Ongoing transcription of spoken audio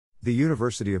The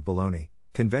University of Bologna,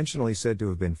 conventionally said to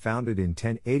have been founded in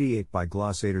 1088 by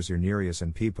glossators Irnerius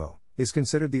and Pippo, is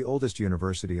considered the oldest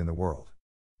university in the world.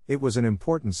 It was an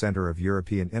important center of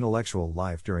European intellectual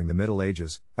life during the Middle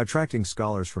Ages, attracting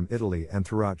scholars from Italy and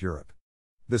throughout Europe.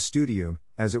 The Studium,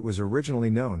 as it was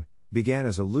originally known, began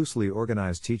as a loosely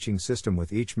organized teaching system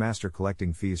with each master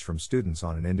collecting fees from students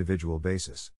on an individual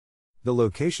basis. The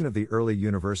location of the early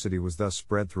university was thus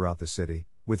spread throughout the city,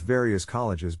 with various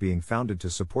colleges being founded to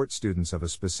support students of a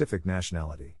specific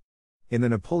nationality. In the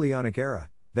Napoleonic era,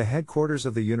 the headquarters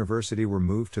of the university were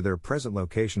moved to their present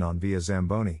location on Via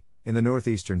Zamboni, in the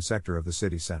northeastern sector of the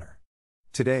city center.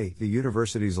 Today, the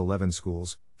university's 11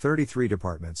 schools, 33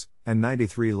 departments, and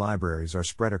 93 libraries are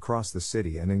spread across the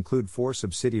city and include 4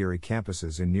 subsidiary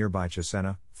campuses in nearby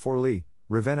Cesena, Forlì,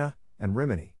 Ravenna, and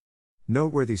Rimini.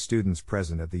 Noteworthy students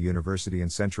present at the university in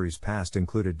centuries past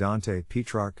included Dante,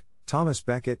 Petrarch, Thomas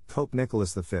Becket, Pope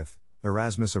Nicholas V,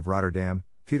 Erasmus of Rotterdam,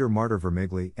 Peter Martyr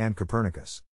Vermigli, and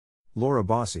Copernicus. Laura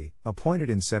Bassi, appointed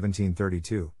in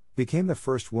 1732, became the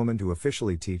first woman to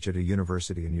officially teach at a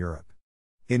university in Europe.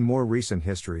 In more recent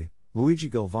history, Luigi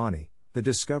Galvani, the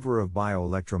discoverer of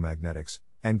bioelectromagnetics,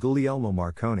 and Guglielmo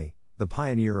Marconi, the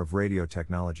pioneer of radio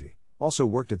technology, also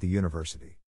worked at the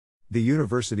university. The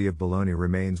University of Bologna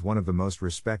remains one of the most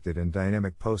respected and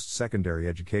dynamic post-secondary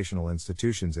educational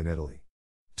institutions in Italy.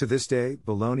 To this day,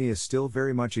 Bologna is still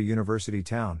very much a university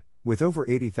town, with over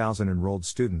 80,000 enrolled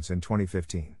students in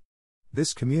 2015.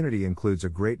 This community includes a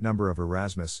great number of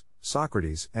Erasmus,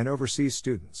 Socrates, and overseas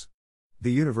students.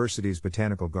 The university's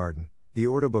botanical garden, the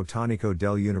Orto Botanico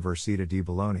dell'Università di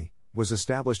Bologna, was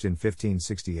established in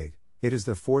 1568. It is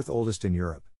the 4th oldest in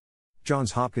Europe.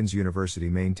 Johns Hopkins University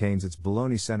maintains its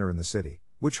Bologna Center in the city,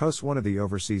 which hosts one of the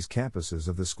overseas campuses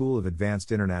of the School of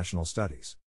Advanced International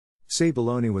Studies. SE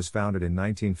Bologna was founded in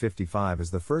 1955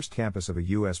 as the first campus of a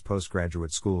U.S.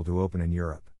 postgraduate school to open in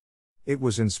Europe. It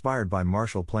was inspired by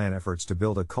Marshall Plan efforts to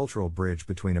build a cultural bridge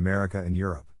between America and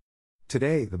Europe.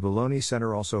 Today, the Bologna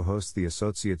Center also hosts the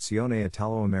Associazione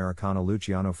Italo-Americana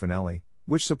Luciano Finelli,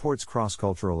 which supports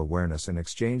cross-cultural awareness and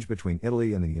exchange between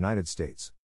Italy and the United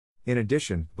States. In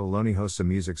addition, Bologna hosts a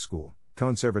music school,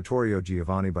 Conservatorio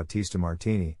Giovanni Battista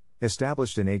Martini,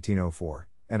 established in 1804,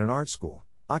 and an art school,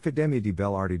 Accademia di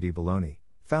Belle Arti di Bologna,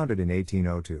 founded in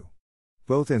 1802.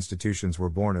 Both institutions were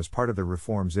born as part of the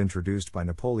reforms introduced by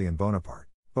Napoleon Bonaparte.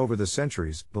 Over the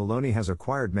centuries, Bologna has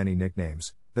acquired many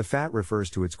nicknames. The fat refers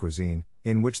to its cuisine,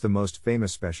 in which the most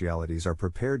famous specialities are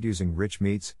prepared using rich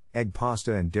meats, egg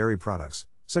pasta and dairy products,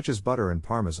 such as butter and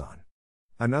parmesan.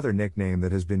 Another nickname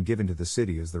that has been given to the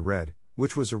city is the Red,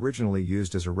 which was originally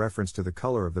used as a reference to the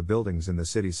color of the buildings in the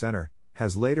city center,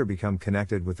 has later become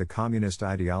connected with the communist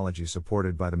ideology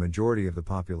supported by the majority of the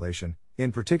population,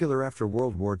 in particular after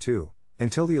World War II.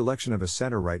 Until the election of a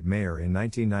center-right mayor in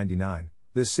 1999,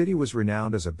 the city was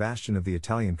renowned as a bastion of the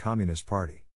Italian Communist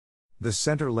Party. The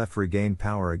center-left regained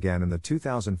power again in the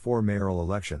 2004 mayoral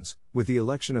elections, with the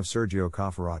election of Sergio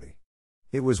Cafferati.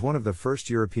 It was one of the first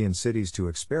European cities to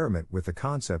experiment with the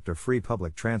concept of free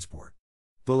public transport.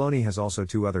 Bologna has also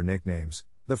 2 other nicknames.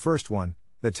 The first one,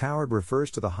 the Towered, refers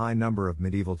to the high number of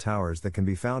medieval towers that can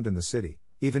be found in the city,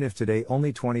 even if today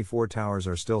only 24 towers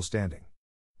are still standing.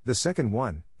 The second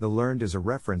one, the Learned, is a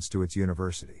reference to its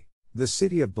university. The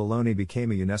city of Bologna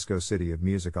became a UNESCO City of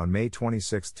Music on May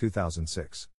 26,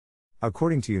 2006.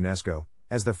 According to UNESCO,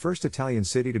 as the first Italian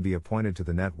city to be appointed to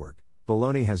the network,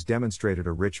 Bologna has demonstrated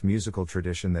a rich musical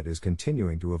tradition that is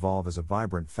continuing to evolve as a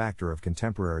vibrant factor of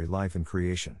contemporary life and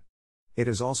creation. It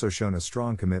has also shown a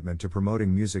strong commitment to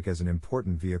promoting music as an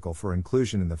important vehicle for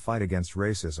inclusion in the fight against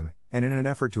racism, and in an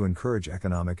effort to encourage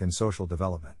economic and social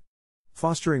development.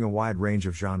 Fostering a wide range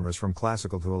of genres from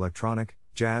classical to electronic,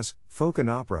 jazz, folk and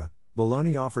opera,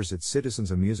 Bologna offers its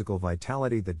citizens a musical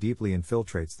vitality that deeply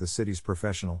infiltrates the city's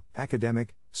professional,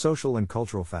 academic, social and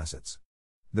cultural facets.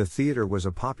 The theater was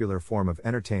a popular form of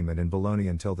entertainment in Bologna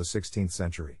until the 16th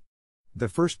century. The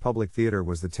first public theater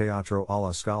was the Teatro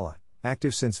alla Scala,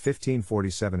 active since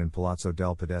 1547 in Palazzo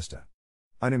del Podesta.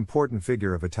 An important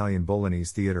figure of Italian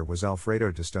Bolognese theater was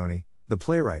Alfredo Testoni, the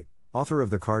playwright, author of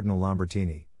the Cardinal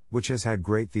Lambertini, which has had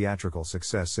great theatrical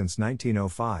success since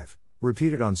 1905,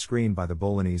 repeated on screen by the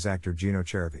Bolognese actor Gino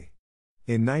Cervi.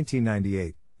 In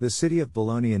 1998, the city of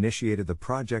Bologna initiated the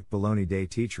project Bologna dei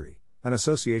Teatri, an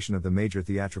association of the major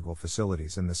theatrical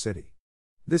facilities in the city.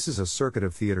 This is a circuit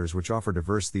of theaters which offer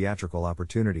diverse theatrical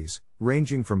opportunities,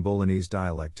 ranging from Bolognese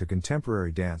dialect to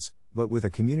contemporary dance, but with a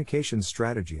communications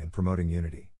strategy and promoting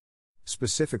unity.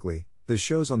 Specifically, the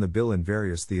shows on the bill in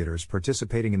various theaters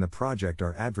participating in the project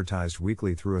are advertised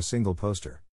weekly through a single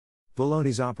poster.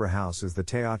 Bologna's opera house is the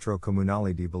Teatro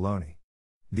Comunale di Bologna.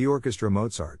 The Orchestra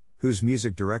Mozart, whose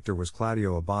music director was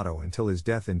Claudio Abbado until his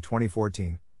death in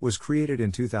 2014, was created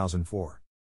in 2004.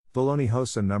 Bologna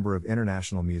hosts a number of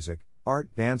international music, art,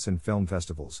 dance and film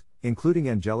festivals, including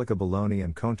Angelica Bologna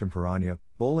and Contemporanea,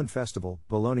 Bologna Festival,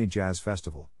 Bologna Jazz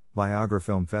Festival, Viagra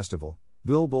Film Festival,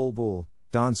 Bul,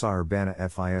 Danza Urbana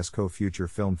Fisco Future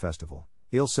Film Festival,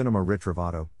 Il Cinema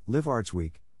Ritrovato, Live Arts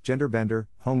Week, Gender Bender,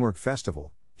 Homework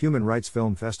Festival, Human Rights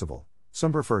Film Festival,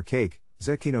 Some Prefer Cake,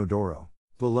 Zecchino d'Oro.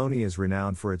 Bologna is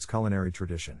renowned for its culinary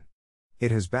tradition. It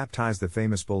has baptized the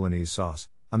famous Bolognese sauce,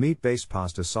 a meat-based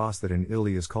pasta sauce that in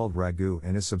Italy is called ragu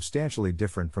and is substantially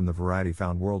different from the variety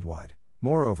found worldwide.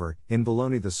 Moreover, in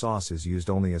Bologna the sauce is used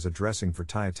only as a dressing for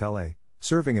tagliatelle,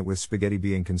 serving it with spaghetti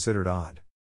being considered odd.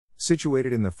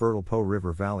 Situated in the fertile Po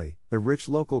River Valley, the rich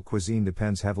local cuisine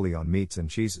depends heavily on meats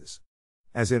and cheeses.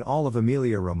 As in all of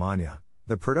Emilia Romagna,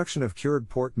 the production of cured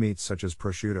pork meats such as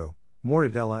prosciutto,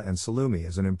 mortadella and salumi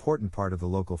is an important part of the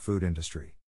local food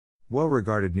industry.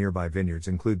 Well-regarded nearby vineyards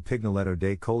include Pignoletto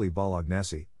dei Colli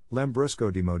Bolognesi,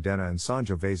 Lambrusco di Modena and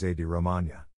Sangiovese di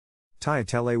Romagna.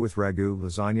 Tagliatelle with ragu,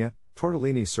 lasagna,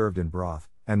 tortellini served in broth,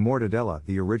 and mortadella,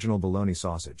 the original Bologna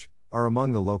sausage, are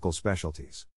among the local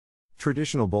specialties.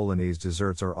 Traditional Bolognese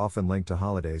desserts are often linked to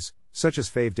holidays, such as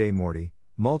Fave dei Morti,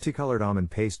 multicolored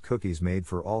almond paste cookies made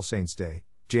for All Saints' Day,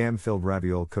 jam-filled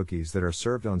raviole cookies that are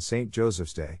served on St.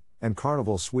 Joseph's Day, and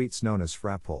carnival sweets known as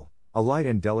frappole, a light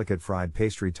and delicate fried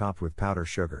pastry topped with powdered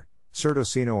sugar,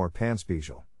 certosino or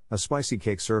panspiegel, a spicy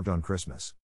cake served on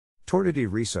Christmas. Torta di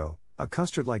riso, a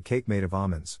custard-like cake made of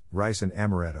almonds, rice and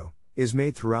amaretto, is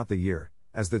made throughout the year,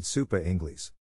 as that zuppa inglese.